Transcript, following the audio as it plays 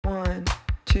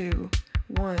2,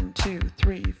 1, 2,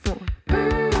 3, 4.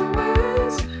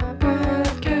 Purlwise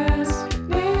Podcast,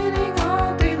 knitting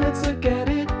all day. Let's look at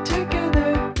it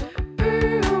together.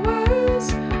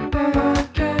 Purlwise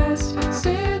Podcast,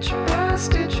 stitch by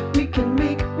stitch, we can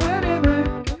make whatever.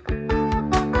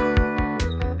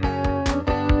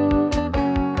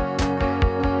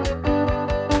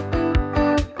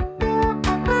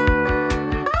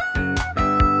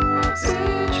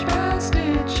 Stitch by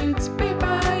stitch, it's made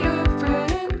by your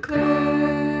friend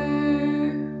Claire.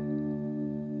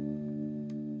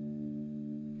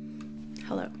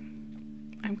 Hello,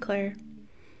 I'm Claire.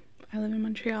 I live in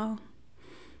Montreal.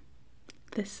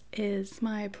 This is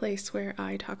my place where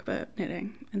I talk about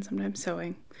knitting and sometimes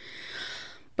sewing.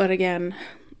 But again,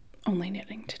 only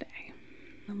knitting today.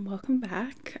 Welcome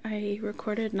back. I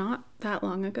recorded not that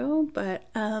long ago, but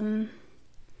I'm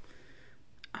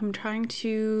trying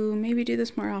to maybe do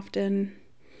this more often,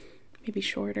 maybe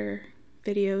shorter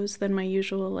videos than my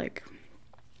usual like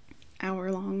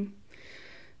hour-long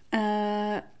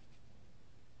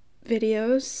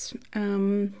videos.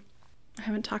 I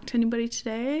haven't talked to anybody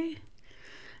today.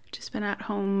 I've just been at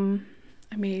home.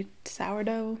 I made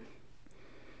sourdough,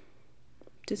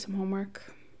 did some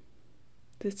homework,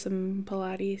 did some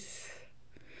Pilates,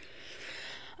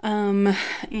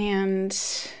 and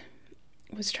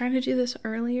was trying to do this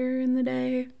earlier in the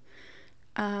day,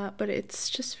 but it's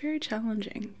just very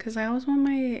challenging because I always want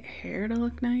my hair to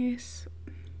look nice.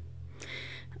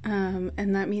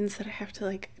 And that means that I have to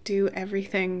like do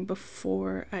everything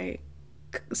before I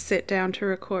sit down to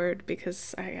record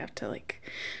because I have to like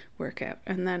work out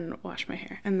and then wash my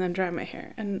hair and then dry my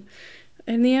hair, and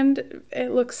in the end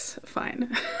it looks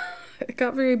fine. It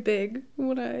got very big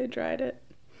when I dried it.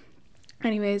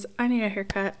 Anyways, I need a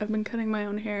haircut. I've been cutting my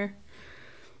own hair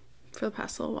for the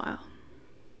past little while,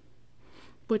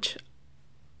 which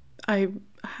I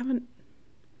haven't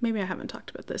talked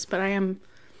about this, but I am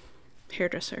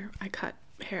hairdresser. I cut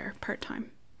hair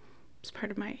part-time. It's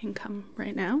part of my income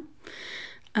right now.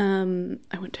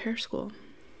 I went to hair school.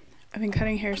 I've been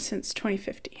cutting hair since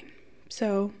 2015.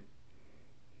 So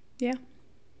yeah,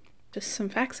 just some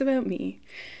facts about me.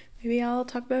 Maybe I'll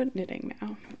talk about knitting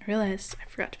now. I realized I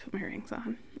forgot to put my rings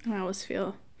on, and I always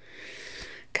feel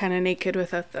kind of naked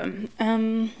without them.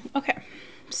 Okay,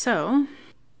 so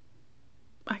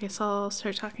I guess I'll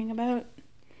start talking about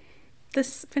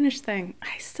this finished thing.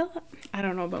 I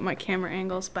don't know about my camera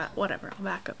angles, but whatever, I'll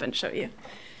back up and show you.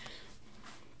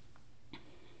 I'm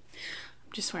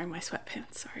just wearing my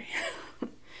sweatpants, sorry.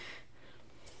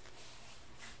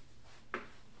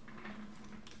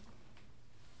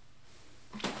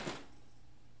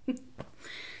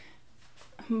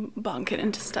 Bonk it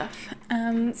into stuff.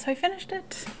 So I finished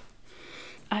it.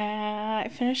 I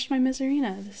finished my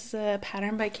Misurina. This is a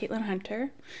pattern by Caitlin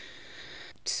Hunter.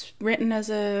 It's written as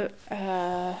a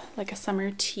like a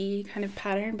summer tea kind of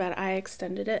pattern, but I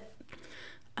extended it,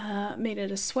 made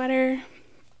it a sweater.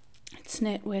 It's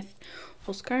knit with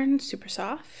Holst Garn,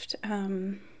 Supersoft.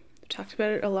 I've talked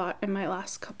about it a lot in my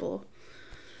last couple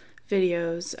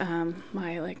videos,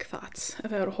 my like thoughts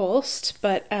about Holst,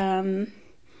 but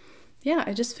yeah,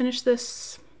 I just finished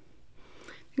this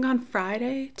I think on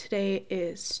Friday. Today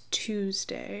is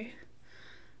Tuesday,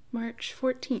 March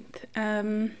 14th.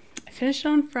 I finished it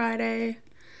on Friday,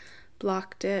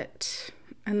 blocked it,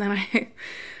 and then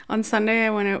on Sunday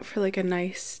I went out for like a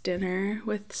nice dinner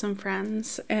with some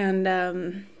friends, and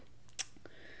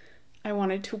I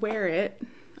wanted to wear it,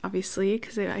 obviously,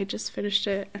 because I just finished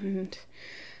it, and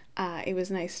it was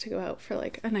nice to go out for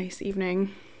like a nice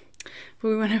evening. But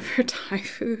we went out for Thai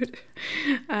food.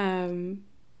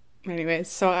 Anyways,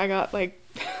 so I got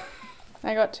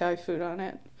Thai food on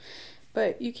it,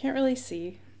 but you can't really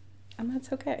see, and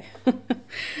that's okay.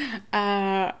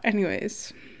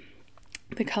 Anyways,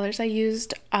 the colors I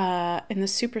used in the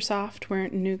Supersoft were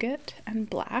Nougat and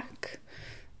black.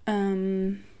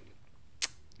 And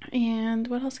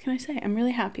what else can I say? I'm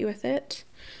really happy with it.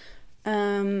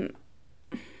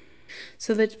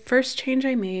 So the first change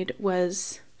I made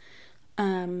was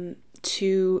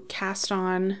to cast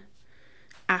on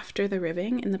after the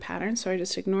ribbing in the pattern. So I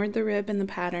just ignored the rib in the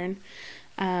pattern,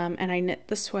 and I knit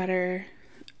the sweater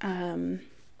down,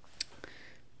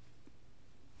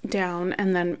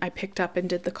 and then I picked up and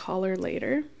did the collar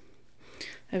later.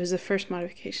 That was the first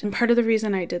modification. Part of the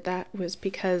reason I did that was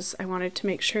because I wanted to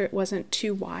make sure it wasn't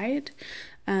too wide.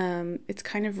 It's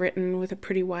kind of written with a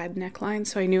pretty wide neckline,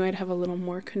 so I knew I'd have a little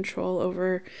more control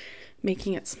over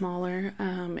making it smaller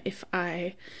if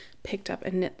I picked up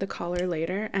and knit the collar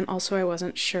later. And also I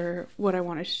wasn't sure what I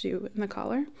wanted to do in the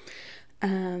collar.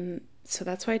 So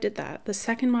that's why I did that. The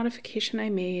second modification I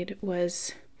made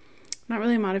was not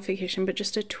really a modification, but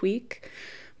just a tweak,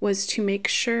 was to make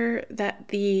sure that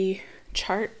the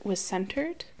chart was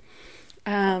centered,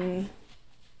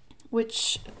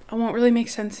 which won't really make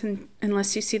sense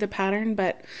unless you see the pattern,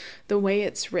 but the way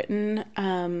it's written,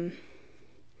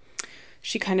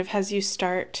 she kind of has you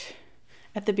start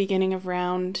at the beginning of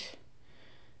round,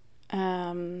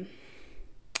 oh,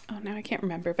 now I can't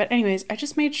remember, but anyways, I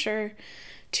just made sure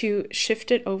to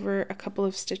shift it over a couple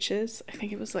of stitches. I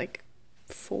think it was like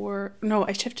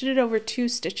I shifted it over 2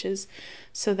 stitches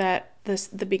so that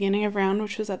the beginning of round,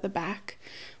 which was at the back,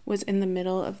 was in the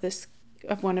middle of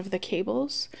one of the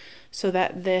cables, so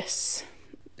that this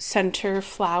center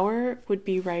flower would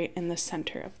be right in the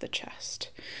center of the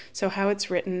chest. So how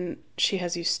it's written, she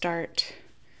has you start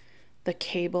the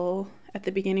cable at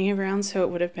the beginning of round, so it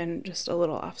would have been just a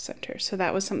little off center. So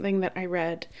that was something that I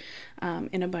read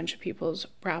in a bunch of people's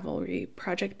Ravelry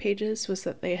project pages, was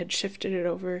that they had shifted it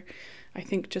over, I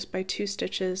think, just by 2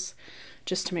 stitches,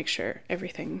 just to make sure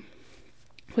everything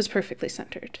was perfectly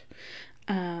centered.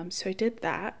 So I did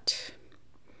that.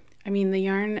 I mean, the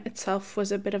yarn itself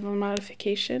was a bit of a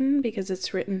modification because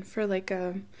it's written for like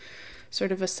a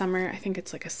sort of a summer, I think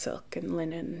it's like a silk and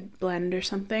linen blend or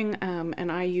something, and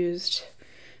I used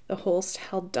the Holst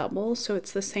held double, so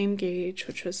it's the same gauge,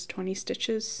 which was 20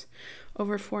 stitches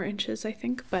over 4 inches, I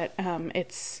think, but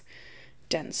it's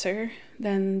denser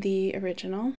than the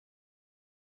original.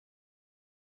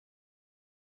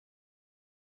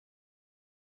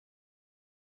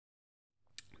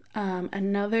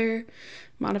 Another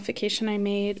modification I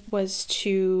made was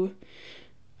to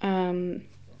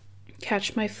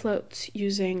catch my floats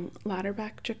using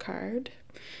ladderback jacquard,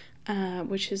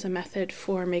 which is a method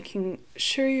for making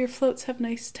sure your floats have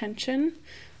nice tension.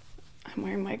 I'm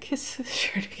wearing my Kiss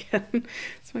shirt again.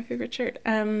 It's my favorite shirt.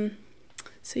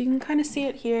 So you can kind of see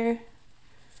it here.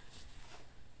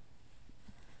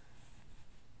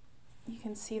 You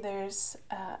can see there's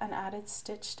an added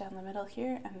stitch down the middle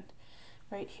here, and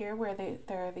right here where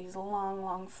there are these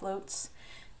long floats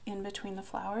in between the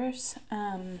flowers.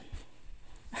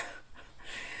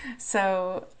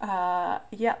 So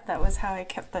yeah, that was how I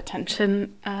kept the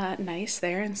tension nice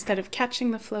there. Instead of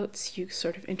catching the floats, you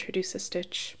sort of introduce a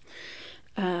stitch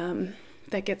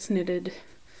that gets knitted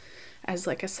as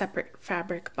like a separate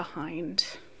fabric behind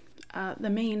the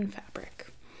main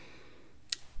fabric.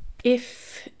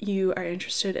 If you are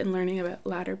interested in learning about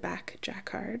ladderback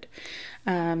jacquard,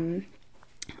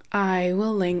 I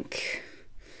will link.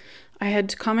 I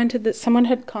had commented that someone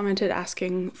had commented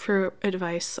asking for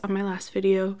advice on my last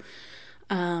video,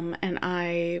 and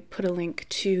I put a link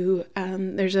to,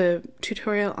 there's a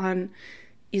tutorial on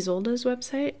Isolde's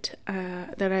website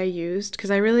that I used,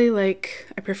 because I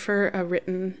prefer a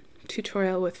written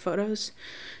tutorial with photos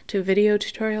to a video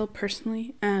tutorial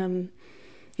personally.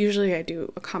 Usually I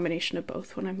do a combination of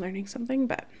both when I'm learning something,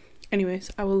 but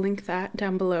anyways, I will link that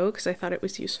down below because I thought it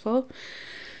was useful.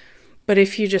 But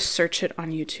if you just search it on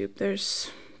YouTube,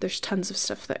 there's tons of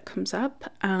stuff that comes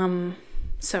up.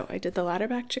 So I did the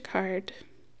ladderback jacquard.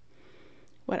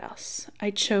 What else? I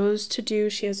chose to do,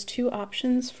 she has 2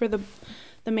 options for the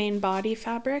main body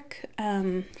fabric.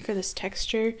 For this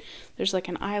texture, there's like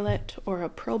an eyelet or a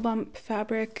purl bump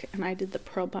fabric, and I did the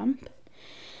purl bump.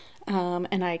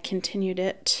 And I continued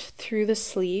it through the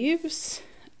sleeves,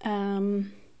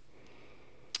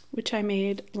 which I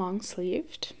made long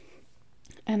sleeved.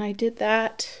 And I did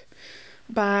that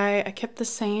I kept the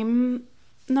same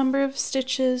number of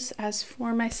stitches as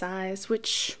for my size,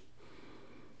 which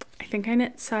I think I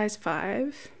knit size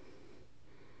 5.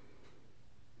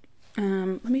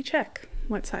 Let me check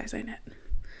what size I knit.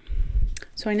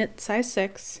 So I knit size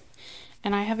 6,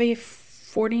 and I have a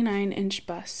 49-inch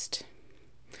bust.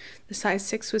 The size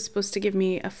 6 was supposed to give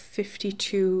me a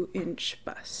 52-inch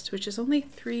bust, which is only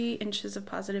 3 inches of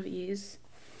positive ease.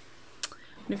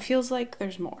 And it feels like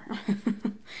there's more.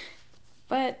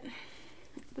 But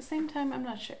at the same time, I'm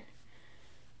not sure.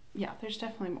 Yeah, there's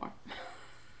definitely more.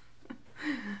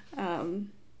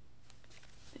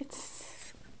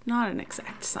 It's not an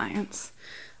exact science.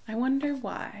 I wonder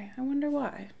why.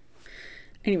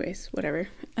 Anyways, whatever.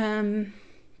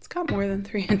 It's got more than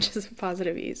 3 inches of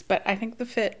positive ease, but I think the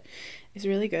fit is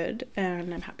really good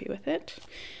and I'm happy with it.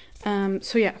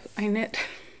 So yeah,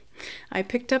 I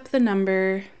picked up the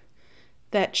number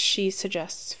that she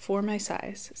suggests for my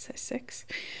size 6,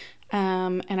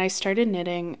 and I started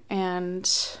knitting. And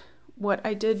what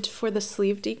I did for the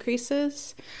sleeve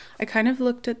decreases, I kind of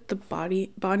looked at the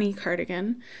Bonnie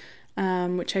cardigan,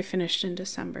 which I finished in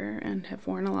December and have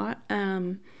worn a lot,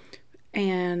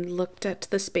 and looked at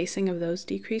the spacing of those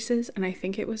decreases, and I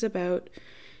think it was about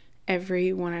every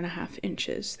 1.5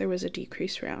 inches there was a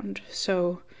decrease round.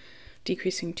 So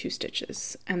decreasing 2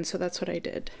 stitches. And so that's what I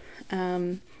did.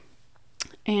 And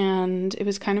it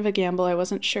was kind of a gamble. I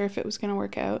wasn't sure if it was going to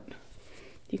work out.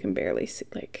 You can barely see,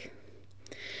 like,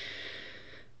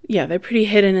 yeah, they're pretty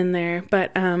hidden in there,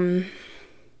 but I'm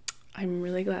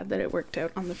really glad that it worked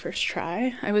out on the first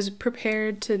try. I was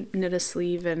prepared to knit a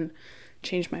sleeve and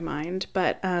change my mind,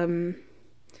 but I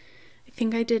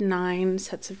think I did 9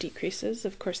 sets of decreases.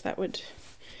 Of course, that would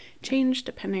change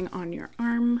depending on your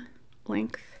arm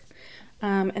length.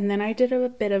 And then I did a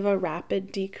bit of a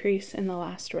rapid decrease in the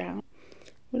last round.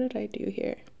 What did I do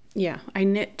here? Yeah, I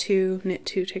knit two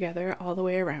together all the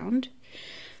way around.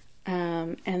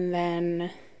 And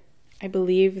then I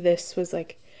believe this was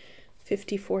like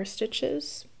 54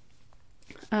 stitches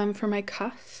for my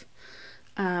cuff.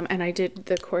 And I did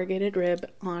the corrugated rib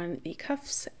on the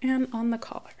cuffs and on the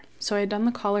collar. So I had done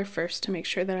the collar first to make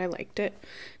sure that I liked it,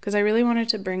 because I really wanted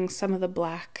to bring some of the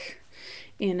black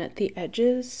in at the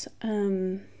edges,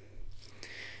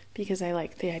 because I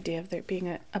like the idea of there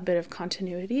being a bit of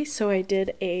continuity. So I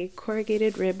did a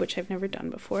corrugated rib, which I've never done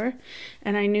before,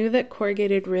 and I knew that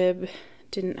corrugated rib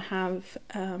doesn't have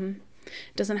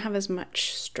as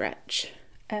much stretch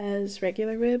as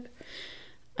regular rib,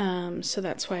 so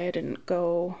that's why I didn't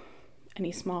go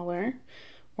any smaller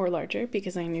or larger,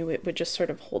 because I knew it would just sort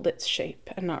of hold its shape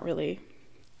and not really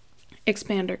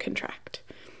expand or contract.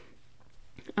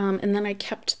 And then I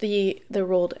kept the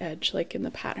rolled edge like in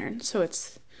the pattern, so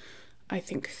it's, I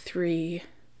think, three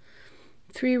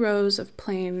rows of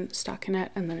plain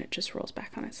stockinette, and then it just rolls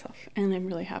back on itself, and I'm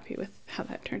really happy with how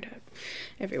that turned out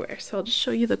everywhere. So I'll just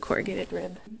show you the corrugated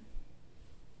rib.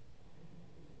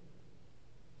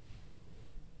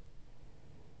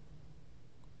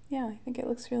 Yeah, I think it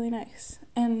looks really nice,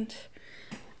 and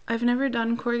I've never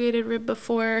done corrugated rib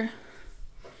before.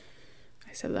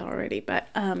 I said that already, but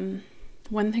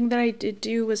one thing that I did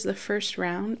do was the first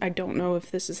round. I don't know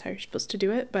if this is how you're supposed to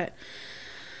do it, but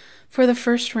for the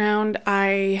first round,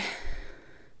 I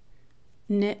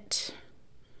knit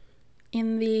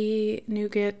in the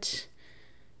Nougat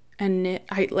and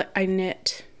I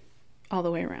knit all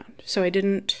the way around. So I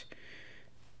didn't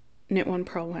knit one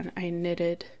purl one. I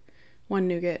knitted one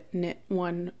Nougat, knit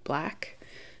one black,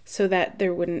 so that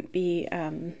there wouldn't be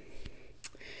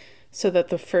so that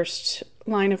the first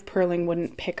line of purling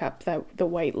wouldn't pick up the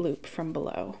white loop from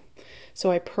below.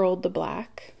 So I purled the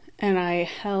black, and I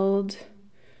held,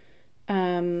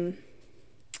 I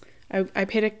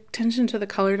paid attention to the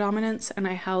color dominance, and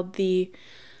I held the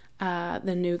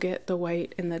Nougat, the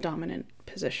white, in the dominant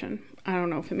position. I don't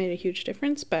know if it made a huge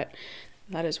difference, but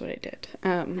that is what I did.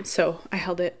 So I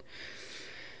held it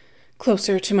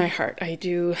closer to my heart. I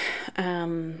do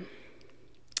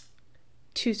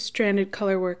 2-stranded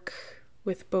color work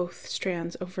with both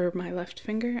strands over my left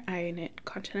finger. I knit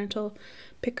continental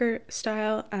picker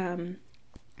style,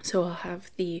 so I'll have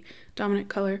the dominant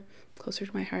color closer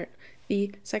to my heart,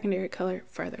 the secondary color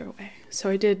farther away. So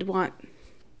I did want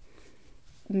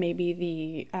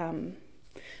maybe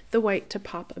the white to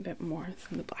pop a bit more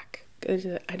than the black. I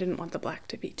didn't want the black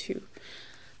to be too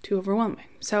overwhelming.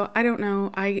 So I don't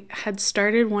know, I had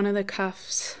started one of the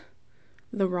cuffs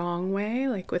the wrong way,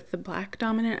 like with the black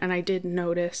dominant, and I did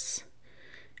notice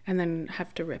and then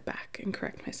have to rip back and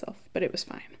correct myself, but it was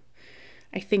fine.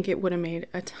 I think it would have made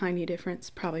a tiny difference,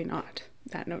 probably not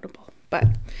that notable, but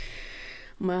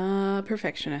I'm a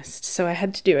perfectionist, so I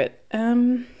had to do it.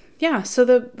 Yeah, so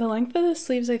the length of the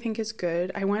sleeves I think is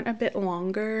good. I went a bit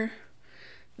longer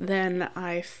than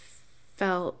I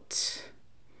felt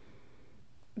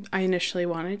I initially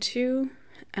wanted to,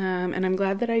 and I'm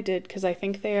glad that I did, because I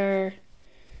think they are,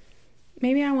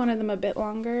 maybe I wanted them a bit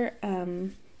longer,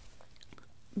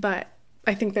 but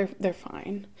I think they're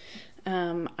fine.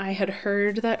 I had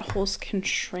heard that Holst can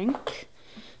shrink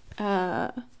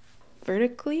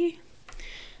vertically,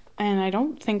 and I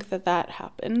don't think that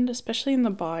happened, especially in the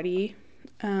body.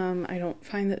 I don't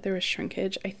find that there was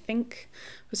shrinkage. I think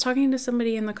I was talking to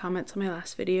somebody in the comments on my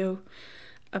last video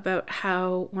about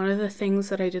how one of the things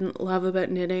that I didn't love about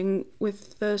knitting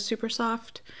with the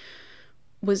Supersoft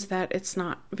was that it's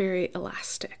not very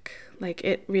elastic. Like,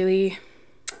 it really,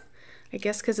 I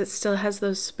guess because it still has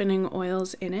those spinning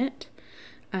oils in it,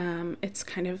 it's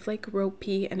kind of like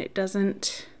ropey, and it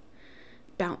doesn't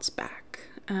bounce back,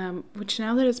 which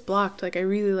now that it's blocked, like, I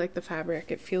really like the fabric.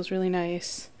 It feels really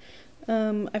nice.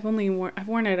 I've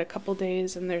worn it a couple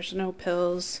days, and there's no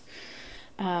pills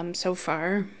so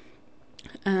far.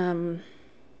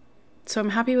 So I'm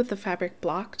happy with the fabric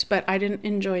blocked, but I didn't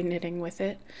enjoy knitting with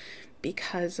it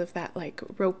because of that, like,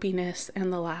 ropiness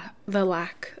and the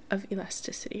lack of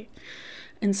elasticity.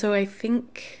 And so I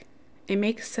think it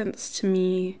makes sense to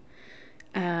me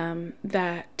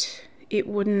that it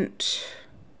wouldn't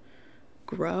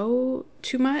grow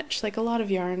too much. Like a lot of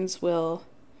yarns will,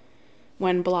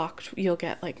 when blocked, you'll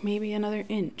get like maybe another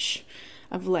inch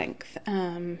of length.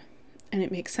 And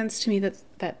it makes sense to me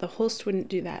that the Holst wouldn't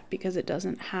do that because it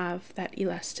doesn't have that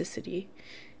elasticity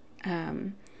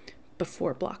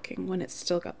before blocking when it's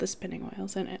still got the spinning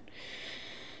oils in it.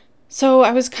 So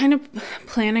I was kind of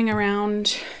planning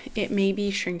around it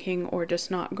maybe shrinking or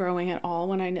just not growing at all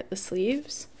when I knit the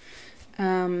sleeves.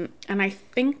 And I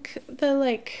think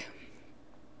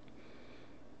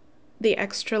the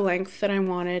extra length that I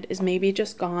wanted is maybe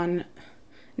just gone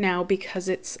now because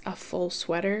it's a full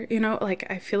sweater, you know, like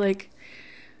I feel like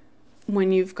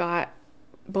when you've got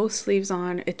both sleeves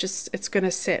on, it's gonna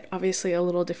sit obviously a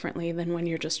little differently than when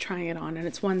you're just trying it on and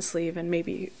it's one sleeve and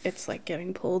maybe it's like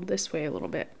getting pulled this way a little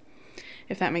bit,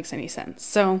 if that makes any sense.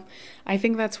 So I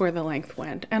think that's where the length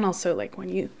went. And also like when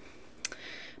you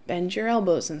bend your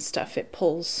elbows and stuff, it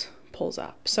pulls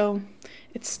up. So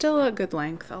it's still a good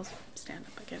length. I'll stand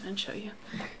up again and show you.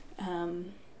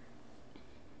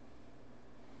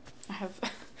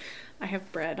 I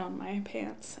have bread on my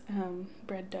pants,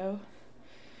 bread dough.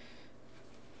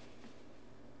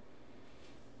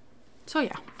 So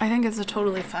yeah, I think it's a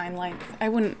totally fine length. I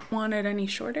wouldn't want it any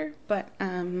shorter, but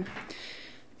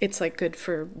it's like good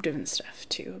for doing stuff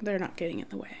too. They're not getting in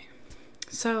the way.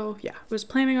 So yeah, I was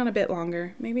planning on a bit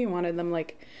longer. Maybe wanted them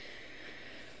like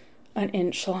an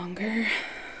inch longer,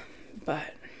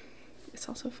 but it's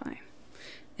also fine.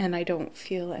 And I don't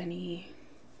feel any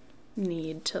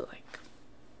need to like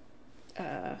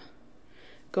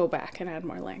go back and add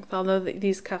more length. Although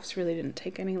these cuffs really didn't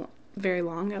take very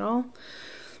long at all.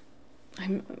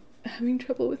 I'm having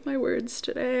trouble with my words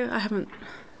today. I haven't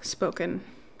spoken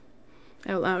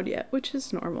out loud yet, which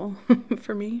is normal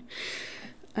for me.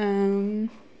 Yeah.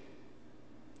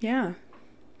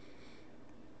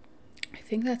 I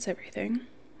think that's everything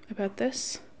about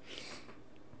this.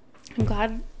 I'm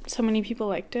glad so many people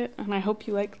liked it, and I hope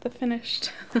you liked the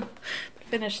finished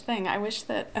thing. I wish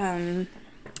that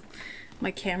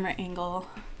my camera angle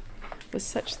was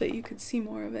such that you could see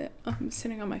more of it. I'm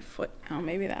sitting on my foot now,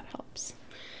 maybe that helps.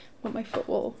 But my foot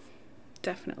will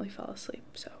definitely fall asleep,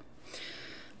 so.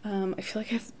 I feel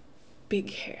like I have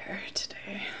big hair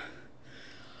today.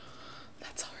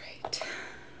 That's alright.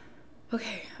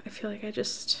 Okay, I feel like I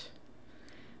just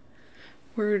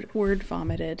word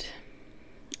vomited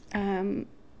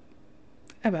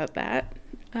about that.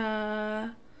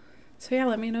 So yeah,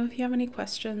 let me know if you have any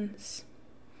questions.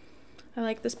 I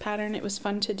like this pattern. It was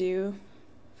fun to do.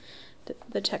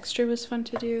 The texture was fun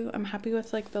to do. I'm happy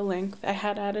with like the length. I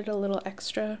had added a little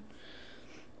extra.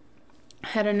 I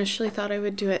had initially thought I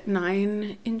would do it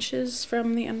 9 inches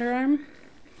from the underarm,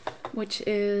 which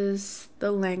is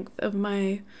the length of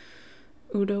my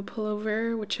Udo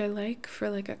pullover, which I like for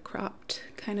like a cropped,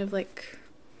 kind of like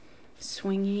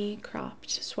swingy cropped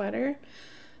sweater.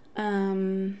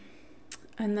 And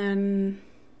then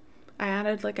I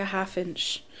added like a 1/2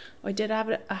 inch. I did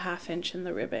add a 1/2 inch in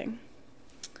the ribbing,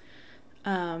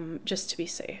 just to be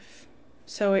safe.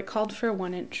 So it called for a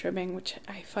 1 inch ribbing, which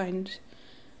I find,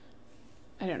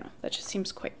 I don't know, that just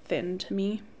seems quite thin to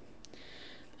me.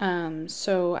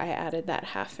 So I added that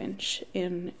 1/2 inch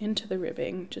into the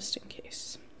ribbing just in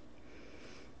case.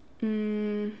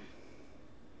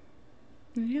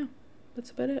 Yeah,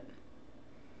 that's about it.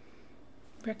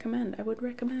 I would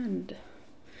recommend.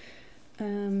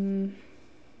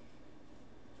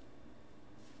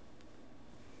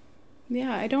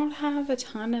 Yeah, I don't have a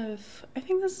ton of, I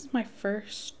think this is my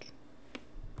first.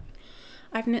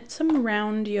 I've knit some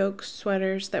round yoke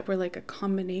sweaters that were like a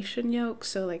combination yoke,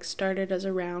 so like started as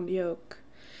a round yoke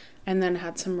and then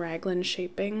had some raglan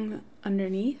shaping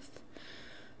underneath.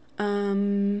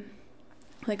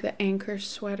 Like the Anchor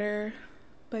sweater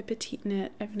by Petite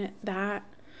Knit, I've knit that,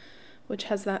 which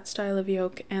has that style of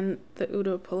yoke, and the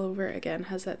Udo pullover again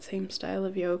has that same style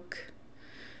of yoke.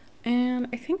 And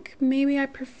I think maybe I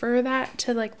prefer that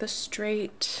to like the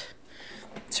straight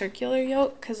circular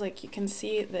yoke, because like you can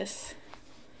see this,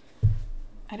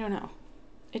 I don't know,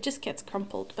 it just gets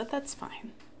crumpled, but that's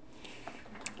fine.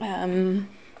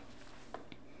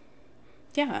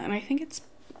 Yeah, and I think it's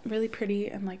really pretty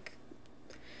and like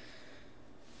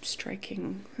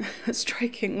striking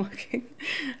looking,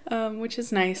 which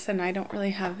is nice. And I don't really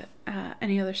have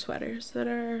any other sweaters that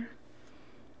are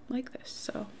like this,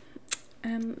 so,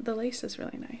 and the lace is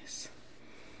really nice.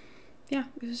 Yeah,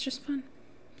 it was just fun.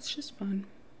 It's just fun.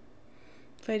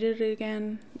 If I did it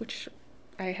again, which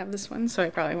I have this one, so I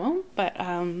probably won't, but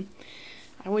I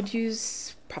would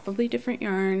use probably different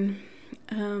yarn,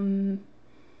 and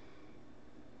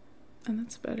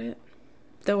that's about it.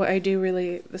 Though I do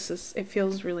really, it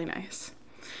feels really nice.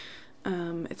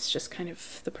 It's just kind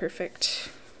of the perfect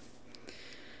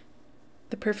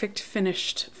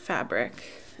finished fabric.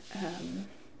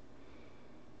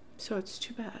 So it's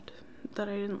too bad that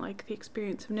I didn't like the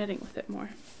experience of knitting with it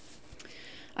more.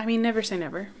 I mean, never say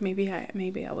never. Maybe I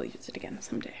will use it again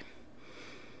someday.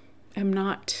 I'm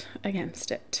not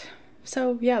against it.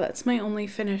 So yeah, that's my only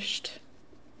finished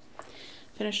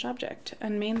object,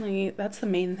 and mainly that's the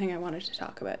main thing I wanted to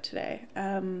talk about today.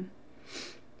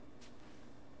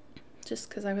 Just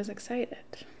because I was excited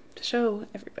to show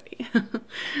everybody.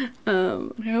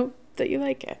 I hope that you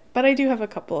like it. But I do have a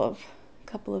couple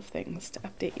of things to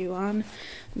update you on.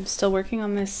 I'm still working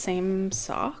on this same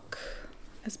sock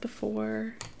as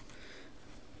before.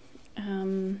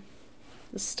 This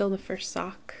is still the first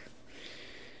sock.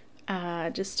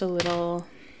 Just a little,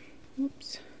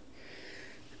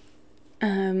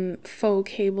 faux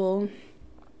cable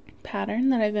pattern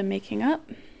that I've been making up.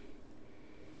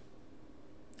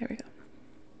 There we go.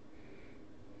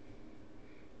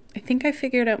 I think I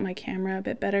figured out my camera a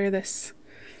bit better this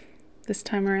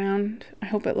time around. I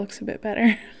hope it looks a bit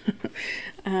better.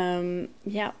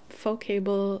 Yeah, faux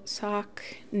cable sock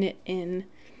knit in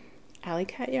Alley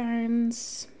Cat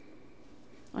yarns,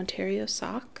 Ontario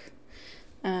sock.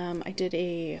 I did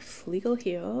a Fleagle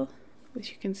heel, which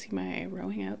you can see my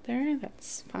rowing out there.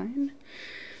 That's fine.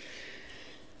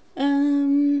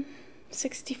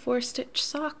 64 stitch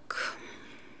sock.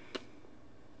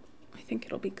 I think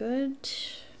it'll be good.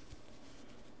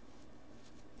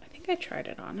 I think I tried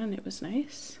it on and it was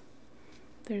nice.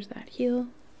 There's that heel.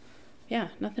 Yeah,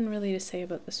 nothing really to say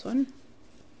about this one.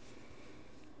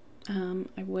 I'm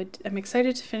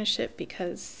excited to finish it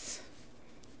because,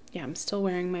 yeah, I'm still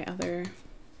wearing my other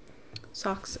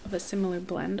socks of a similar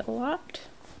blend a lot.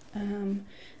 And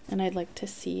I'd like to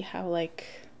see how, like,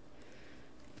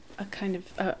 a kind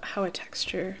of, how a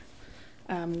texture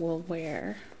will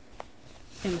wear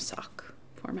in a sock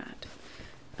format.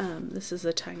 This is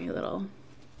a tiny little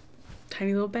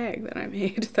bag that I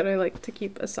made that I like to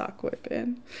keep a sock whip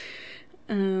in.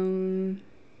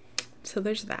 So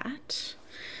there's that.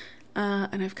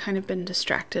 And I've kind of been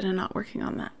distracted and not working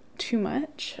on that too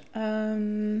much.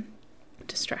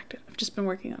 Distracted. I've just been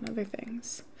working on other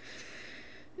things.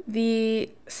 The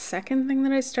second thing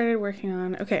that I started working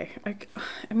on, okay, I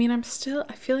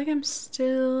feel like I'm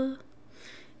still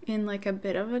in like a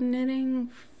bit of a knitting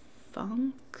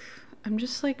funk. I'm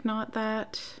just like not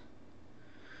that,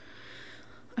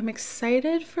 I'm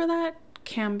excited for that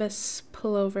canvas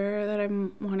pullover that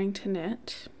I'm wanting to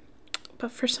knit,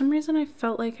 but for some reason I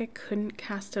felt like I couldn't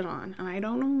cast it on, and I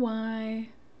don't know why.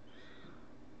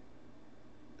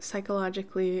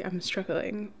 Psychologically I'm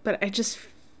struggling, but I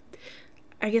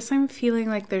guess I'm feeling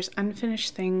like there's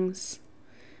unfinished things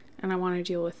and I want to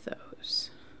deal with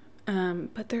those.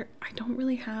 But I don't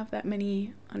really have that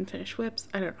many unfinished whips.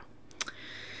 I don't know.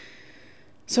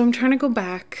 So I'm trying to go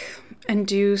back and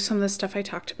do some of the stuff I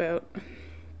talked about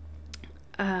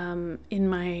in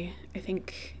my, I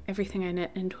think, Everything I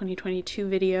Knit in 2022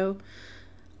 video.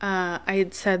 I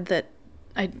had said that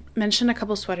I mentioned a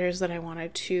couple sweaters that I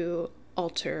wanted to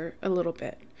alter a little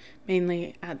bit,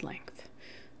 mainly add length.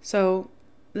 So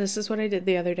this is what I did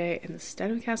the other day.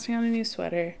 Instead of casting on a new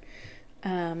sweater,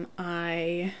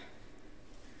 I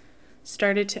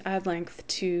started to add length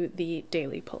to the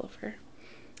daily pullover,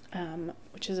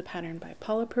 which is a pattern by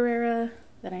Paula Pereira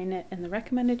that I knit in the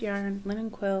recommended yarn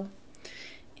Linen Quill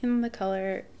in the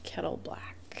color Kettle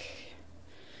Black.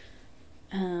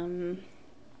 And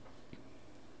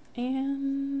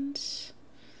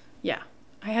yeah,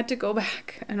 I had to go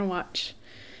back and watch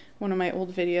one of my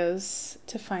old videos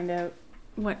to find out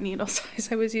what needle size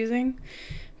I was using,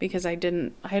 because I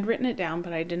had written it down,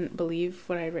 but I didn't believe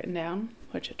what I had written down,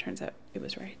 which it turns out it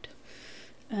was right.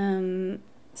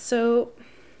 So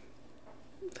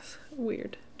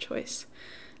weird choice.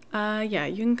 Yeah,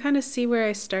 you can kind of see where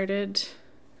I started.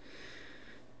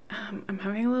 I'm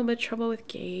having a little bit of trouble with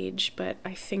gauge, but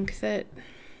I think that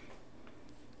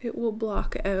it will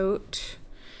block out.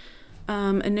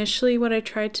 Initially what I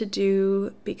tried to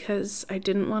do, because I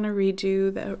didn't want to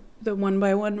redo the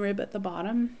 1x1 rib at the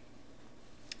bottom,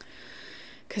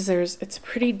 because it's a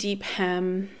pretty deep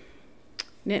hem,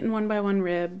 knit in 1x1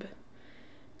 rib,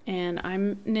 and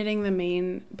I'm knitting the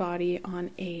main body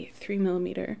on a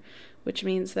 3mm, which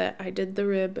means that I did the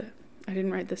rib, I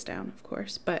didn't write this down of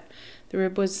course, but the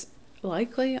rib was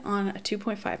likely on a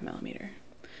 2.5mm,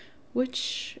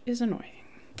 which is annoying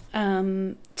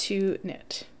to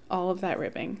knit all of that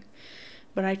ribbing.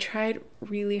 But I tried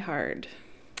really hard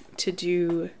to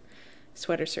do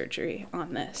sweater surgery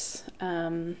on this.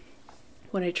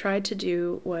 What I tried to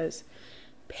do was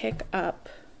pick up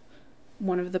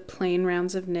one of the plain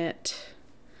rounds of knit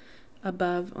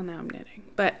above, well now I'm knitting,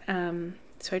 but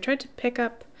so I tried to pick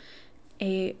up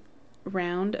a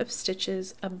round of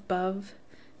stitches above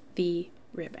the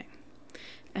ribbing,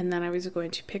 and then I was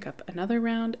going to pick up another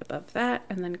round above that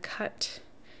and then cut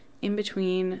in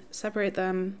between, separate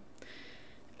them,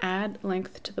 add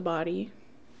length to the body,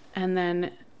 and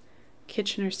then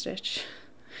Kitchener stitch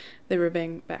the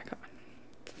ribbing back on.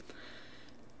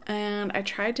 And I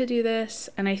tried to do this,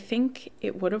 and I think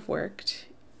it would have worked.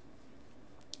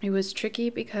 It was tricky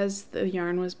because the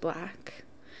yarn was black.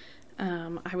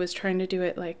 I was trying to do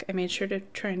it like, I made sure to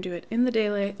try and do it in the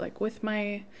daylight, like with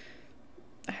my,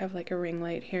 I have like a ring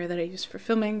light here that I use for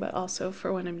filming, but also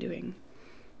for when I'm doing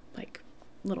like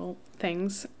little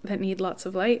things that need lots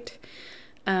of light.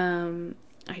 I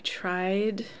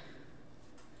tried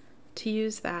to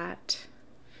use that,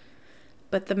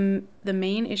 but the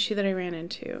main issue that I ran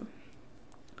into,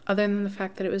 other than the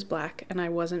fact that it was black and I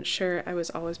wasn't sure I was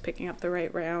always picking up the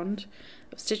right round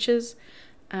of stitches,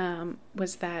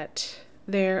 was that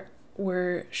there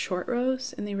were short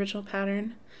rows in the original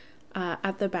pattern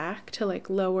at the back to like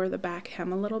lower the back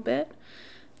hem a little bit,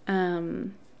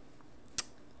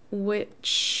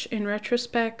 which in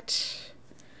retrospect,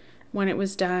 when it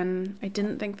was done, I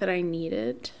didn't think that I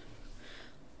needed.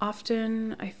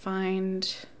 Often I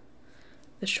find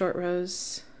the short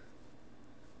rows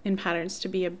in patterns to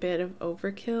be a bit of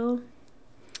overkill,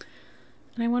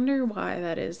 and I wonder why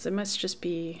that is. It must just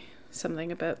be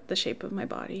something about the shape of my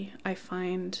body. I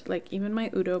find like even my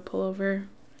Udo pullover,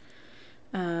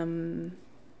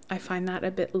 I find that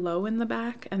a bit low in the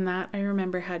back, and that I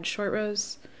remember had short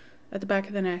rows at the back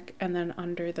of the neck and then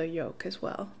under the yoke as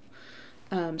well.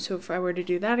 So if I were to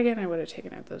do that again, I would have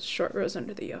taken out those short rows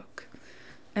under the yoke.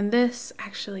 And this,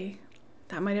 actually,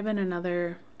 that might have been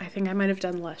another, I think I might have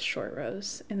done less short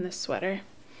rows in this sweater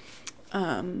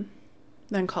than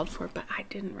called for, but I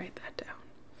didn't write that down.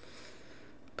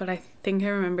 But I think I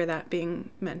remember that being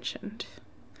mentioned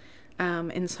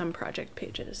in some project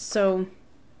pages. So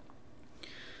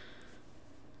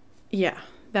yeah,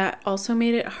 that also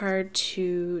made it hard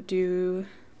to do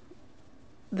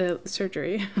the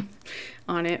surgery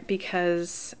on it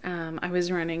because I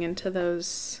was running into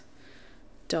those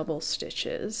double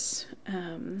stitches,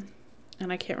 and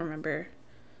I can't remember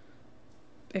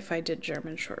if I did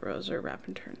German short rows or wrap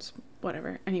and turns,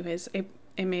 whatever. Anyways, it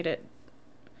made it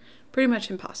pretty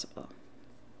much impossible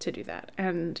to do that.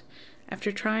 And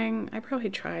after trying, I probably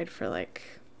tried for like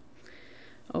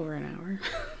over an hour,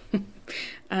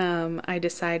 I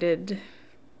decided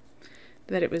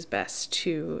that it was best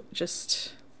to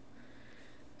just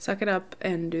suck it up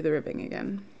and do the ribbing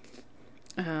again.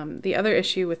 The other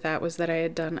issue with that was that I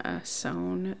had done a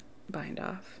sewn bind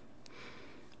off,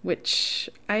 which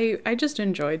I just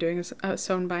enjoy doing a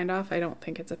sewn bind off. I don't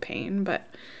think it's a pain, but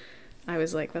I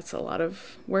was like, that's a lot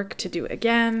of work to do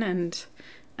again. And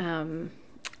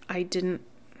I didn't,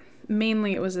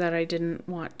 mainly it was that I didn't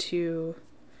want to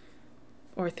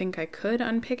or think I could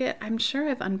unpick it. I'm sure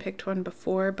I've unpicked one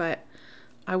before, but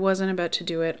I wasn't about to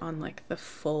do it on like the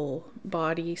full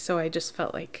body, so I just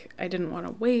felt like I didn't want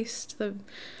to waste the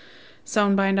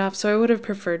sewn bind off, so I would have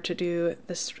preferred to do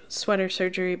this sweater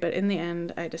surgery, but in the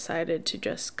end I decided to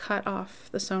just cut off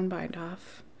the sewn bind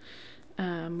off,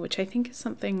 which I think is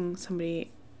something somebody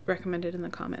recommended in the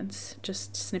comments,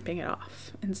 just snipping it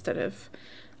off instead of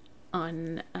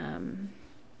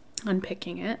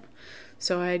unpicking it.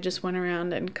 So I just went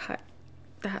around and cut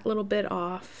that little bit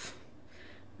off,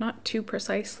 not too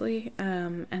precisely,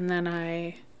 and then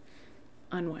I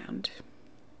unwound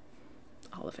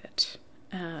all of it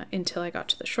until I got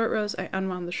to the short rows. I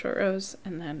unwound the short rows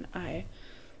and then I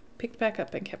picked back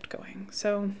up and kept going.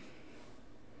 So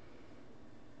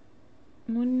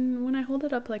when I hold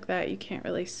it up like that, you can't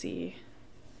really see.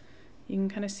 You can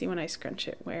kind of see when I scrunch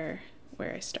it where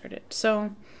I started.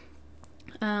 So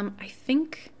I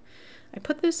think I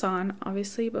put this on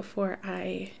obviously before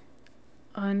I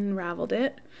unraveled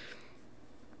it,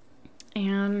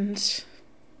 and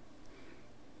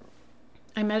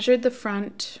I measured the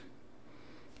front,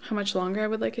 how much longer I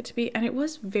would like it to be, and it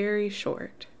was very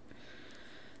short.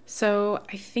 So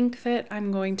I think that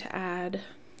I'm going to add,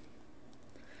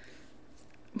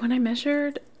 when I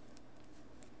measured,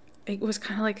 it was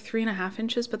kind of like 3.5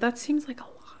 inches, but that seems like a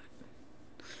lot.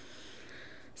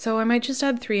 So I might just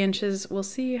add 3 inches. We'll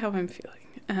see how I'm feeling.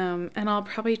 And I'll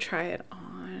probably try it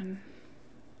on.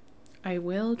 I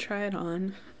will try it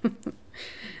on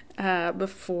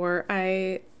before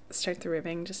I start the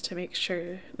ribbing, just to make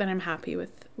sure that I'm happy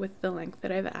with the length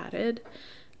that I've added.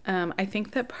 I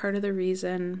think that part of the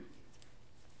reason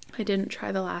I didn't try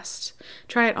it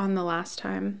on the last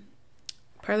time.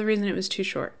 Part of the reason it was too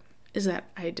short is that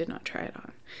I did not try it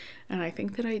on. And I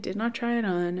think that I did not try it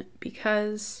on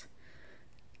because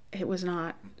it was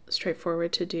not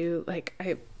straightforward to do. Like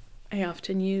I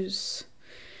often use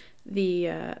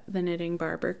the knitting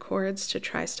barber cords to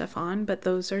try stuff on, but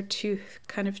those are too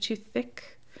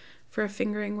thick for a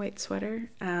fingering weight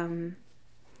sweater.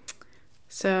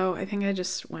 So I think I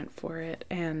just went for it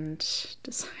and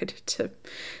decided to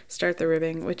start the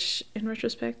ribbing, which in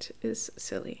retrospect is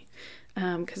silly,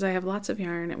 because I have lots of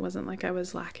yarn. It wasn't like I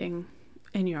was lacking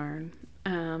in yarn.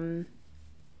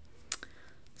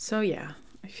 So yeah,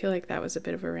 I feel like that was a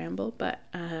bit of a ramble, but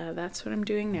that's what I'm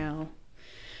doing now,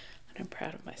 and I'm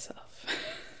proud of myself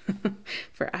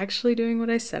for actually doing what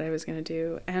I said I was going to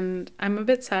do. And I'm a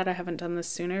bit sad I haven't done this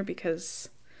sooner, because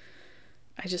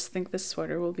I just think this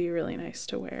sweater will be really nice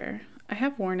to wear. I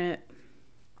have worn it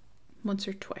once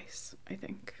or twice, I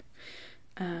think.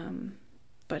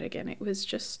 But again, it was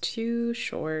just too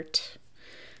short.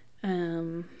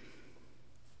 Yeah,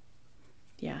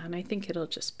 and I think it'll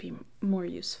just be more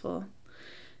useful.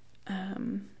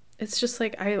 It's just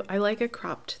like, I like a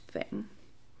cropped thing,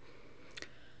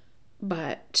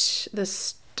 but the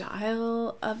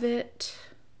style of it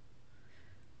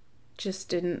just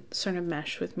didn't sort of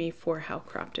mesh with me for how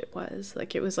cropped it was.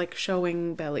 Like, it was like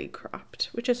showing belly cropped,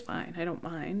 which is fine, I don't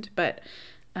mind, but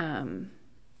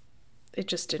it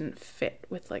just didn't fit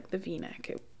with like the v-neck.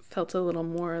 It felt a little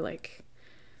more like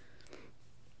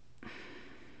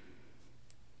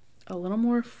a little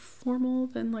more formal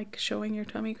than like showing your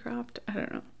tummy cropped. I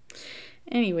don't know.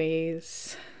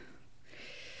 Anyways,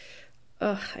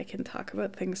 I can talk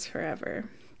about things forever.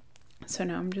 So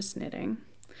now I'm just knitting.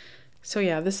 So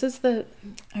yeah, this is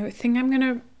I think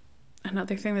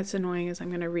another thing that's annoying is I'm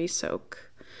going to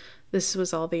re-soak. This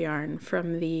was all the yarn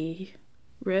from the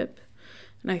rib,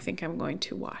 and I think I'm going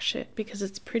to wash it because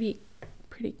it's pretty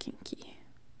kinky.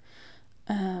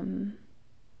 And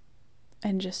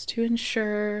just to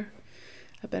ensure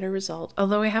a better result,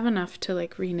 although I have enough to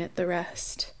like re-knit the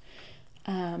rest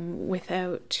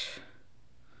without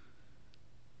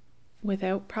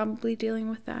probably dealing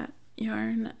with that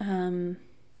yarn,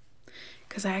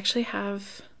 because I actually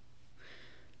have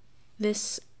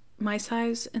my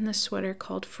size in this sweater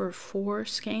called for 4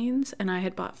 skeins, and I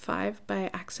had bought 5 by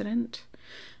accident,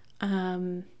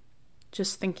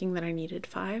 just thinking that I needed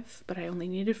 5, but I only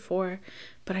needed 4,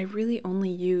 but I really only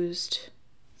used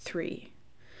 3.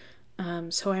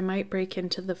 So I might break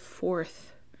into the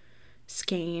 4th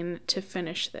skein to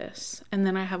finish this, and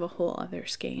then I have a whole other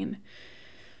skein,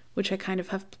 which I kind of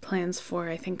have plans for.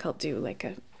 I think I'll do like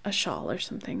a shawl or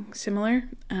something similar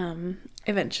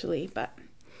eventually, but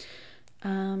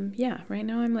yeah, right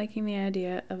now I'm liking the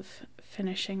idea of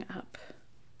finishing up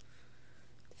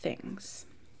things,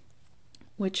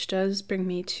 which does bring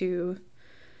me to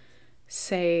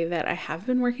say that I have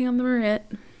been working on the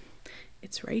Marit.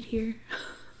 It's right here.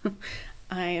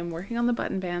 I am working on the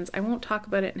button bands. I won't talk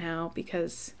about it now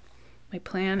because my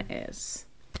plan is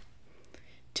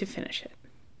to finish it.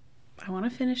 I want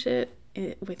to finish it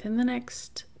within the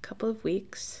next couple of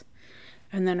weeks,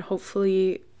 and then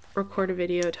hopefully record a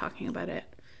video talking about it,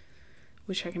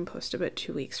 which I can post about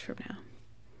 2 weeks from now.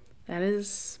 That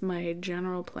is my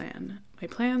general plan. My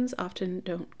plans often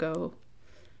don't go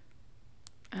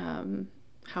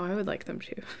how I would like them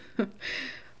to.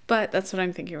 But that's what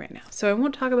I'm thinking right now. So I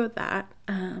won't talk about that,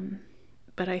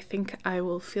 but I think I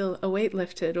will feel a weight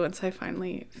lifted once I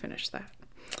finally finish that.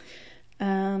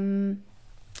 And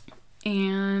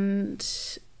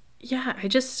yeah,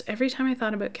 every time I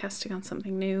thought about casting on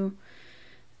something new,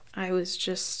 I was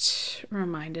just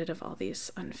reminded of all these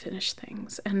unfinished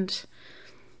things. And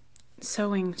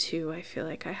sewing too, I feel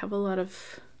like I have a lot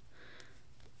of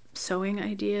sewing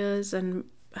ideas and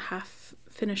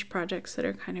half-finished projects that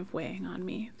are kind of weighing on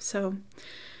me. So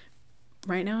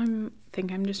right now I think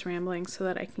I'm just rambling so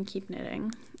that I can keep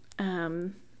knitting.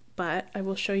 But I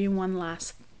will show you one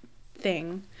last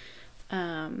thing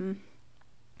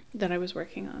that I was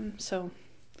working on. So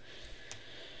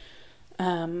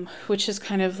which is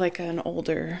kind of like an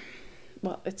older,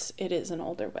 well, it is an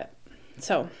older whip.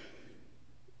 So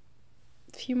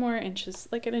a few more inches,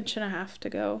 like 1.5 inches to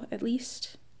go at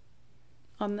least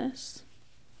on this.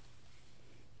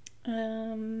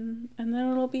 And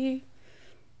then it'll be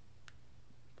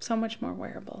so much more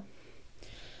wearable.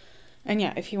 And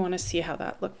yeah, if you want to see how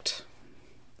that looked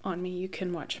on me, you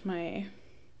can watch my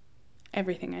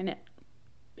Everything I Knit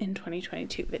in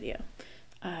 2022 video,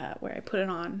 where I put it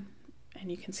on and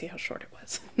you can see how short it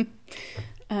was.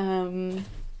 And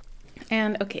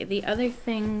okay, the other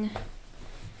thing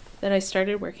that I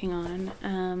started working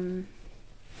on,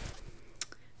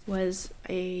 was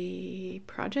a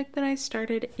project that I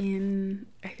started in,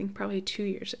 I think, probably 2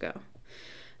 years ago.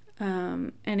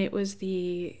 And it was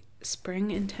the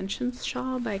Spring Intentions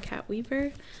shawl by Katt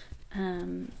Weaver,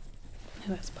 who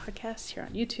has podcasts here on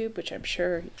YouTube, which I'm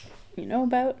sure you know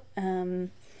about. And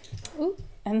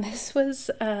this was,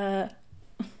 I'm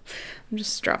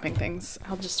just dropping things.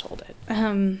 I'll just hold it.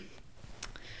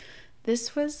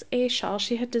 This was a shawl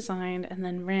she had designed and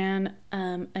then ran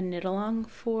a knit along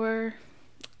for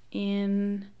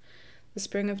in the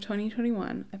spring of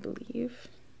 2021, I believe.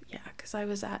 Yeah, because I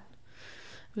was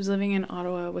living in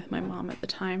Ottawa with my mom at the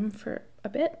time for a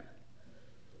bit.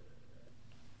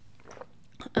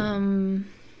 And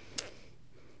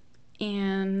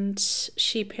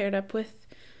she paired up with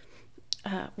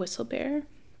Whistlebare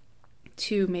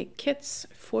to make kits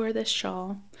for this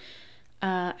shawl.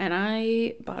 And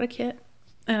I bought a kit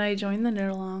and I joined the knit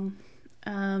along,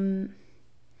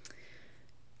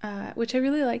 which I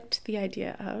really liked the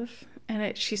idea of.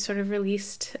 And she sort of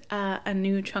released a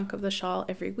new chunk of the shawl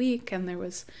every week, and there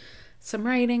was some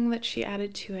writing that she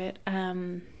added to it.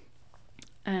 And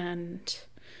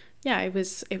yeah, it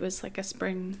was like a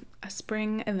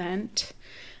spring event.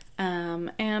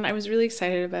 And I was really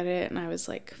excited about it, and I was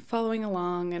like following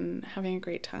along and having a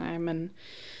great time. And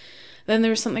then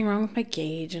there was something wrong with my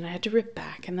gauge and I had to rip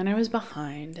back, and then I was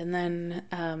behind, and then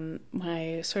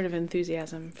my sort of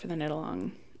enthusiasm for the knit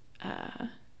along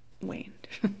waned.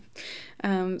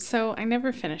 So I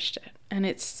never finished it, and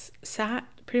it's sat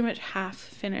pretty much half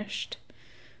finished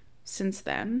since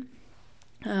then.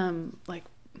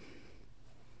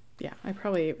 I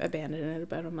probably abandoned it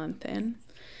about a month in.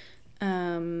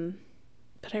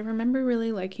 But I remember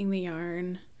really liking the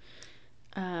yarn,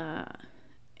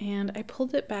 and I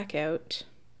pulled it back out,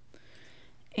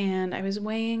 and I was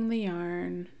weighing the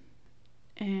yarn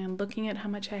and looking at how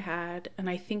much I had, and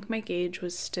I think my gauge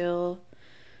was still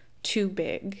too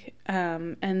big,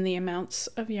 and the amounts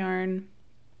of yarn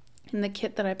in the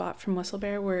kit that I bought from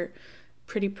Whistlebare were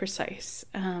pretty precise.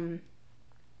 So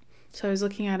I was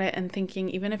looking at it and thinking,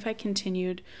 even if I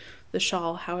continued the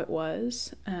shawl how it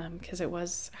was, because it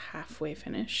was halfway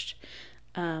finished,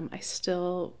 I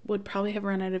still would probably have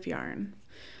run out of yarn.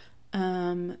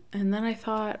 And then I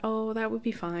thought, oh, that would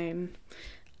be fine.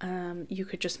 You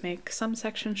could just make some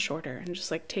sections shorter and just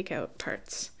like take out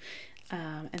parts.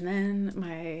 And then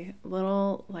my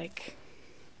little like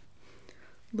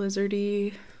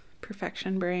lizardy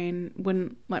perfection brain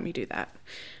wouldn't let me do that.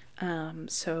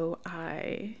 So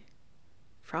I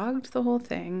frogged the whole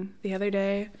thing the other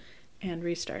day and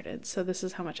restarted. So this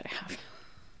is how much I have.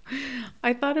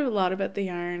 I thought a lot about the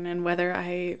yarn and whether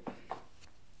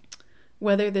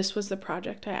this was the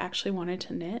project I actually wanted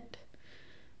to knit.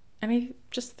 And I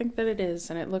just think that it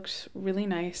is, and it looks really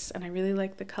nice, and I really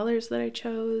like the colors that I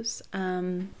chose.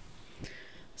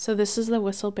 So this is the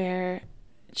Whistlebare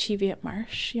Cheviot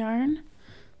Marsh yarn,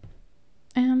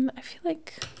 and I feel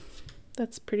like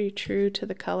that's pretty true to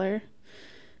the color.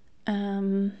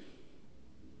 And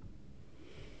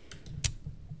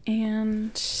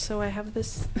so I have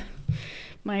this,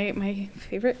 my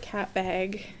favorite Katt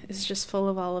bag is just full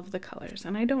of all of the colors,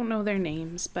 and I don't know their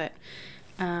names, but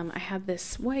I had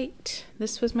this white.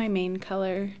 This was my main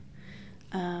color,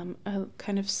 a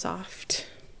kind of soft,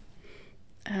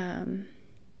 I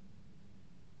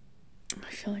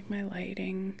feel like my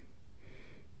lighting,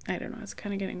 I don't know, it's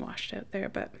kind of getting washed out there,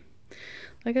 but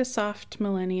like a soft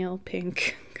millennial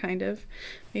pink, kind of.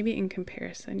 Maybe in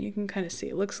comparison, you can kind of see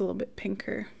it looks a little bit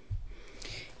pinker.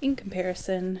 In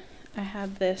comparison, I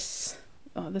had this,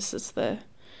 this is the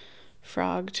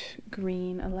frogged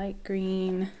green, a light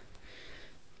green,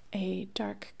 a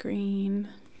dark green,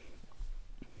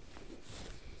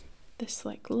 this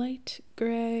like light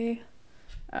gray,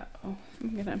 I'm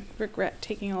gonna regret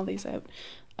taking all these out,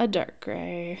 a dark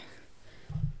gray,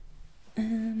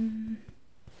 oh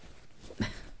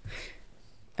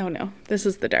no, this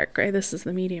is the dark gray, this is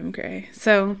the medium gray.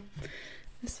 So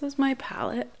this was my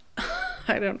palette.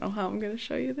 I don't know how I'm gonna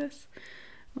show you this.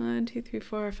 1, 2, 3,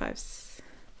 4, 5, 6,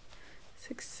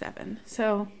 7.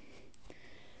 So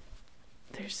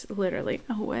there's literally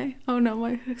no way. Oh no,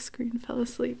 my screen fell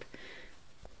asleep.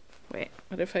 Wait,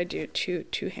 what if I do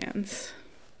two hands?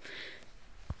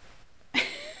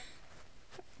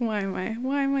 Why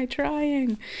am I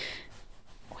trying?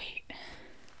 Wait.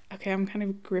 Okay, I'm kind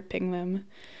of gripping them.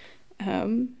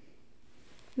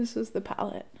 This is the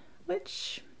palette,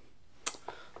 which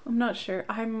I'm not sure.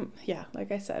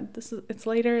 Like I said, it's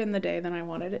later in the day than I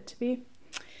wanted it to be.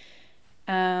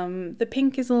 The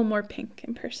pink is a little more pink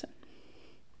in person.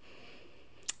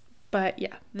 But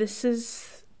yeah, this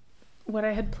is what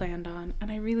I had planned on,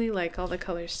 and I really like all the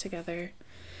colors together.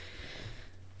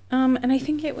 And I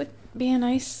think it would be a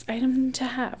nice item to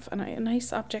have, a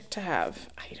nice object to have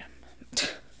item.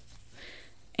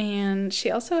 And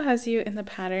she also has you in the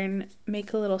pattern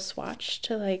make a little swatch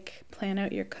to like plan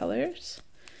out your colors.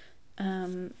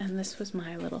 And this was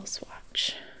my little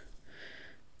swatch.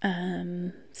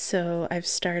 So I've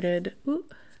started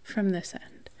from this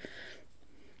end.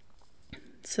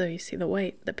 So you see the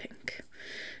white, the pink.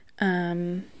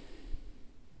 And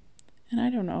I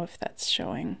don't know if that's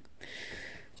showing.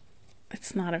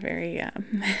 It's not a very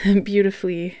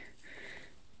beautifully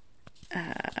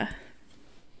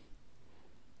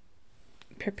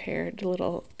prepared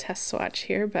little test swatch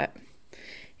here, but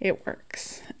it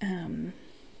works.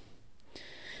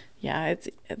 Yeah,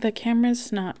 the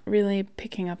camera's not really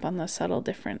picking up on the subtle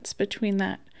difference between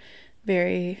the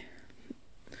very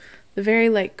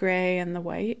light gray and the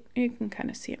white. You can kind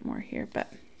of see it more here,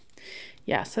 but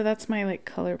yeah, so that's my like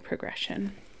color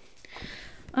progression.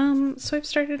 So I've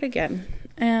started again,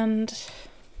 and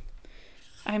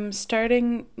I've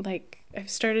started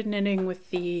knitting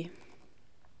with the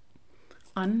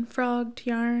unfrogged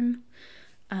yarn,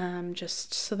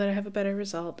 just so that I have a better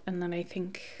result. And then I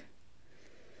think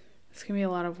it's gonna be a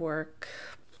lot of work,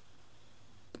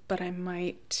 but I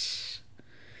might,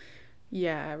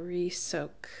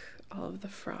 re-soak all of the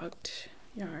frogged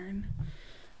yarn.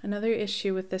 Another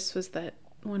issue with this was that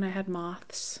when I had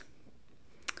moths,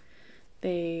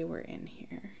 they were in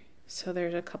here. So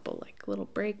there's a couple like little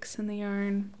breaks in the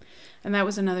yarn. And that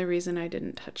was another reason I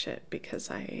didn't touch it,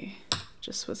 because I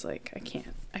just was like, I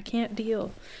can't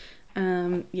deal.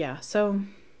 So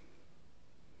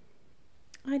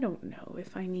I don't know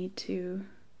if I need to,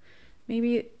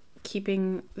 maybe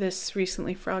keeping this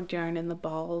recently frogged yarn in the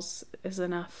balls is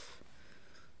enough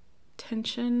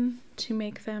tension to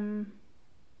make the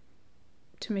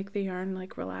yarn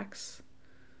like relax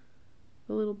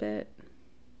a little bit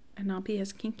and not be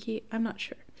as kinky. I'm not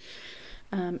sure.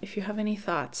 If you have any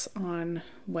thoughts on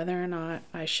whether or not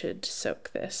I should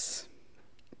soak this,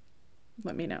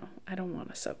 let me know. I don't want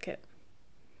to soak it.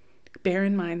 Bear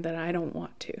in mind that I don't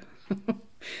want to.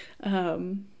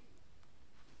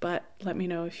 But let me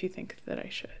know if you think that I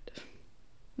should.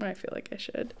 I feel like I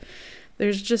should.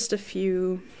 There's just a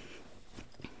few.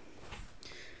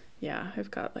 Yeah,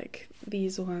 I've got like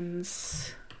these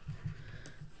ones.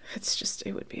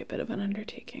 It would be a bit of an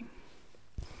undertaking.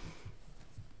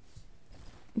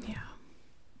 Yeah.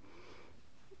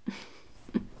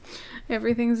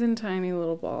 Everything's in tiny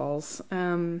little balls.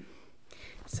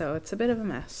 So it's a bit of a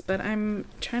mess, but I'm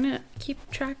trying to keep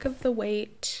track of the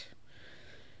weight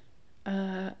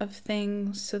of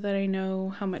things so that I know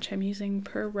how much I'm using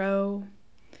per row.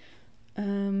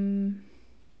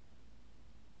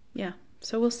 Yeah,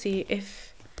 so we'll see.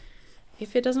 If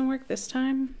it doesn't work this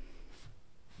time,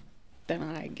 then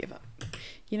I give up.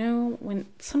 You know, when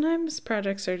sometimes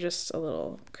projects are just a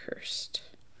little cursed,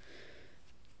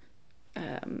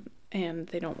 and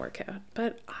they don't work out,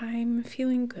 but I'm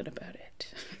feeling good about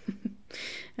it.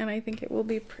 And I think it will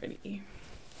be pretty,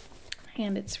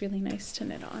 and it's really nice to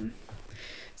knit on.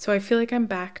 So I feel like I'm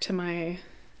back to my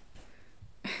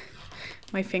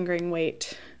fingering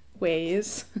weight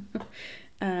ways.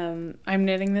 I'm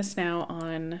knitting this now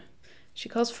on, she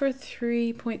calls for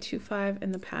 3.25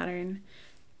 in the pattern,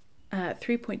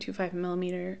 3.25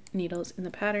 millimeter needles in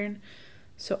the pattern.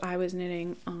 So I was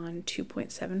knitting on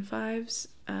 2.75s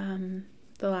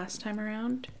the last time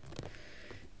around.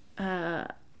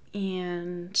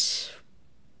 And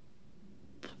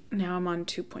now I'm on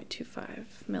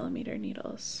 2.25 millimeter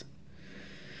needles,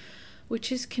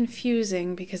 which is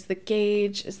confusing because the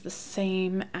gauge is the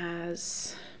same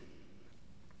as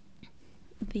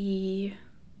the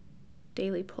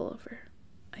daily pullover,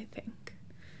 I think.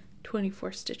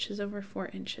 24 stitches over 4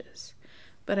 inches.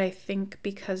 But I think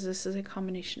because this is a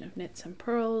combination of knits and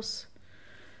purls,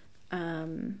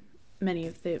 many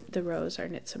of the rows are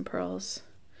knits and purls,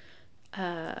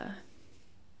 I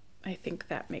think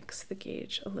that makes the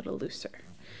gauge a little looser,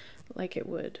 like it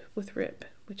would with rib,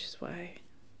 which is why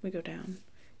we go down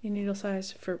in needle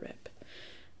size for rib.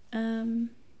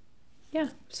 Yeah,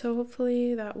 so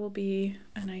hopefully that will be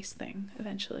a nice thing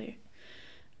eventually.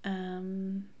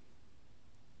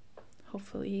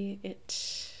 Hopefully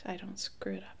I don't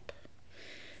screw it up.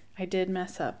 I did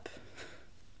mess up.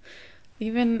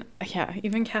 Even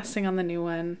casting on the new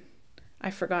one, I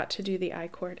forgot to do the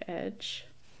I-cord edge.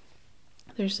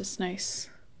 There's this nice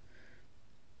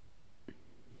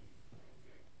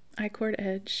I-cord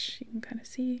edge you can kind of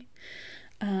see.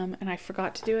 And I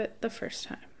forgot to do it the first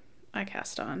time I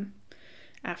cast on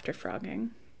after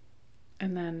frogging.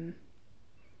 And then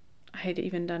I had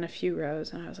even done a few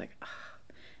rows and I was like, ah.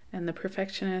 And the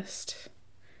perfectionist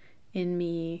in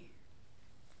me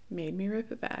made me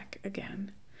rip it back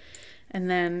again. And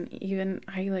then even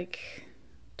I like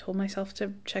told myself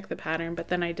to check the pattern, but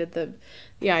then I did the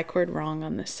I-cord wrong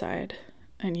on this side,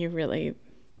 and you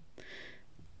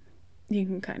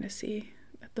can kind of see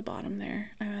at the bottom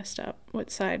there I messed up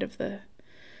what side I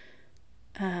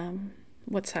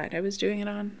was doing it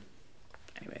on.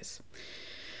 Anyways,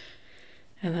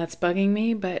 and that's bugging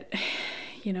me, but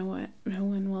you know what, no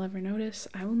one will ever notice.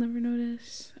 I will never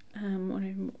notice when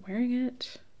I'm wearing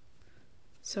it,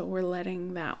 so we're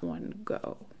letting that one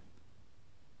go.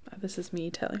 This is me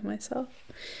telling myself.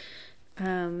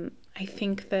 I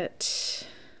think that,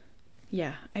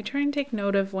 I try and take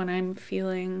note of when I'm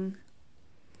feeling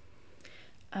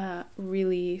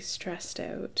really stressed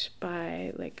out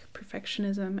by like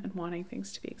perfectionism and wanting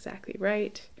things to be exactly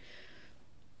right.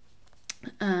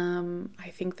 I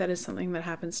think that is something that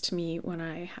happens to me when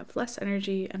I have less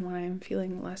energy and when I'm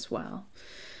feeling less well.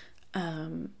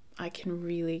 I can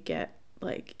really get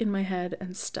like in my head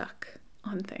and stuck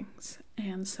on things,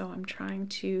 and so I'm trying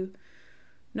to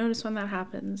notice when that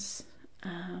happens,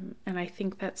 and I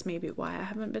think that's maybe why I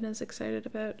haven't been as excited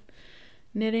about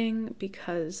knitting,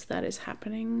 because that is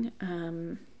happening,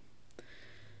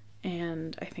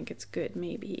 and I think it's good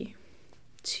maybe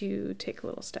to take a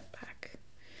little step back,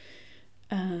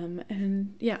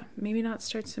 and maybe not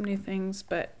start some new things,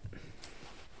 but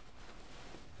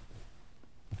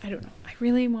I don't know, I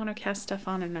really want to cast stuff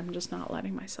on and I'm just not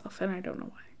letting myself, and I don't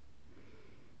know why.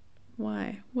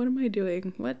 What am I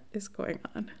doing? What is going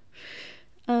on?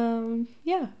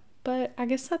 But I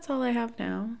guess that's all I have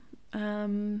now,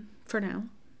 for now.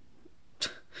 I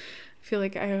feel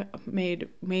like I made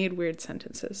weird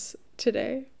sentences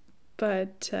today,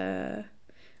 but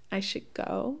I should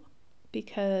go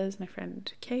because my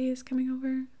friend Kay is coming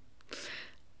over,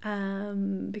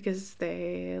 because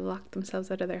they locked themselves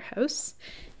out of their house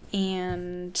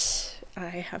and I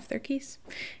have their keys,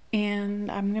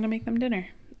 and I'm gonna make them dinner.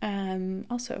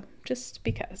 Also, just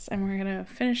because, and we're gonna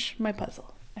finish my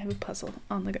puzzle. I have a puzzle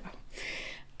on the go.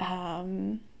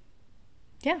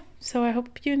 So I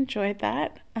hope you enjoyed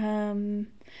that.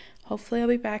 Hopefully I'll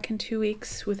be back in 2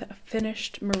 weeks with a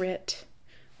finished Marit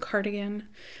cardigan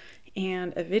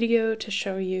and a video to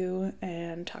show you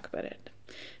and talk about it,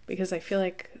 because I feel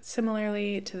like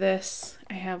similarly to this,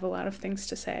 I have a lot of things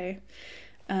to say.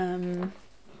 Look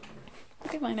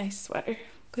at my nice sweater.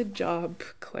 Good job,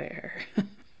 Claire.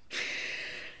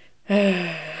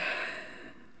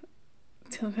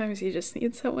 Sometimes you just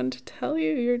need someone to tell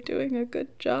you you're doing a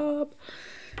good job.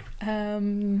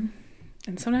 And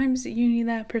sometimes you need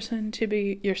that person to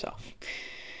be yourself.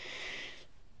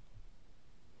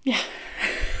 Yeah.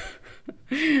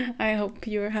 I hope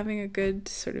you are having a good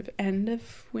sort of end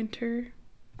of winter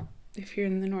if you're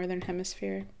in the northern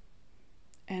hemisphere,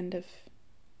 end of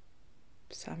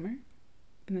summer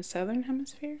in the southern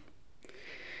hemisphere.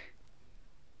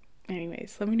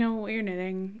 Anyways, let me know what you're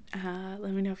knitting.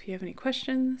 Let me know if you have any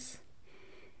questions.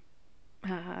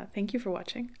 Thank you for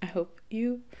watching. I hope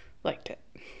you liked it.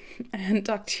 And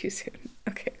talk to you soon.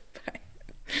 Okay, bye.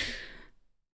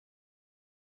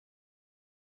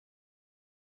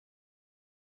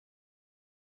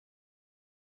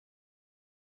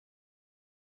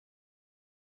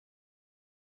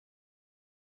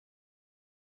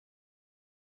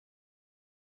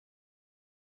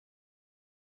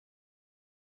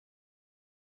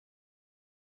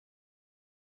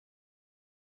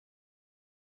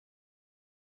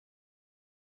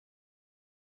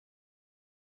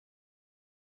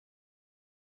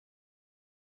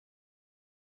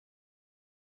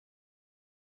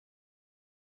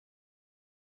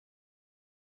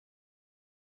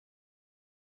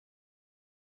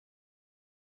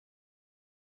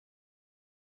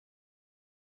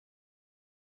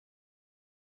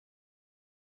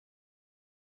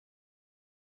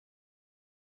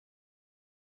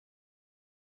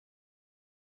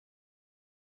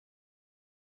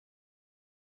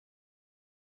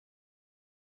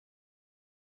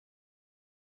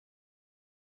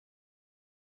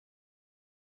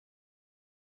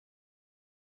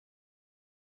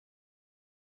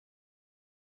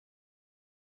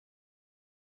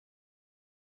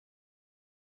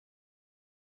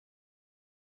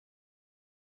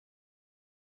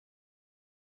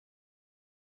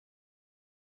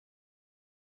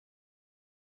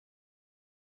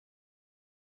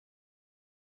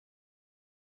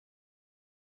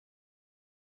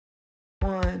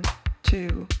 One,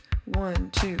 two, 1,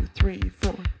 2, 3,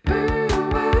 4.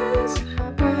 Purlwise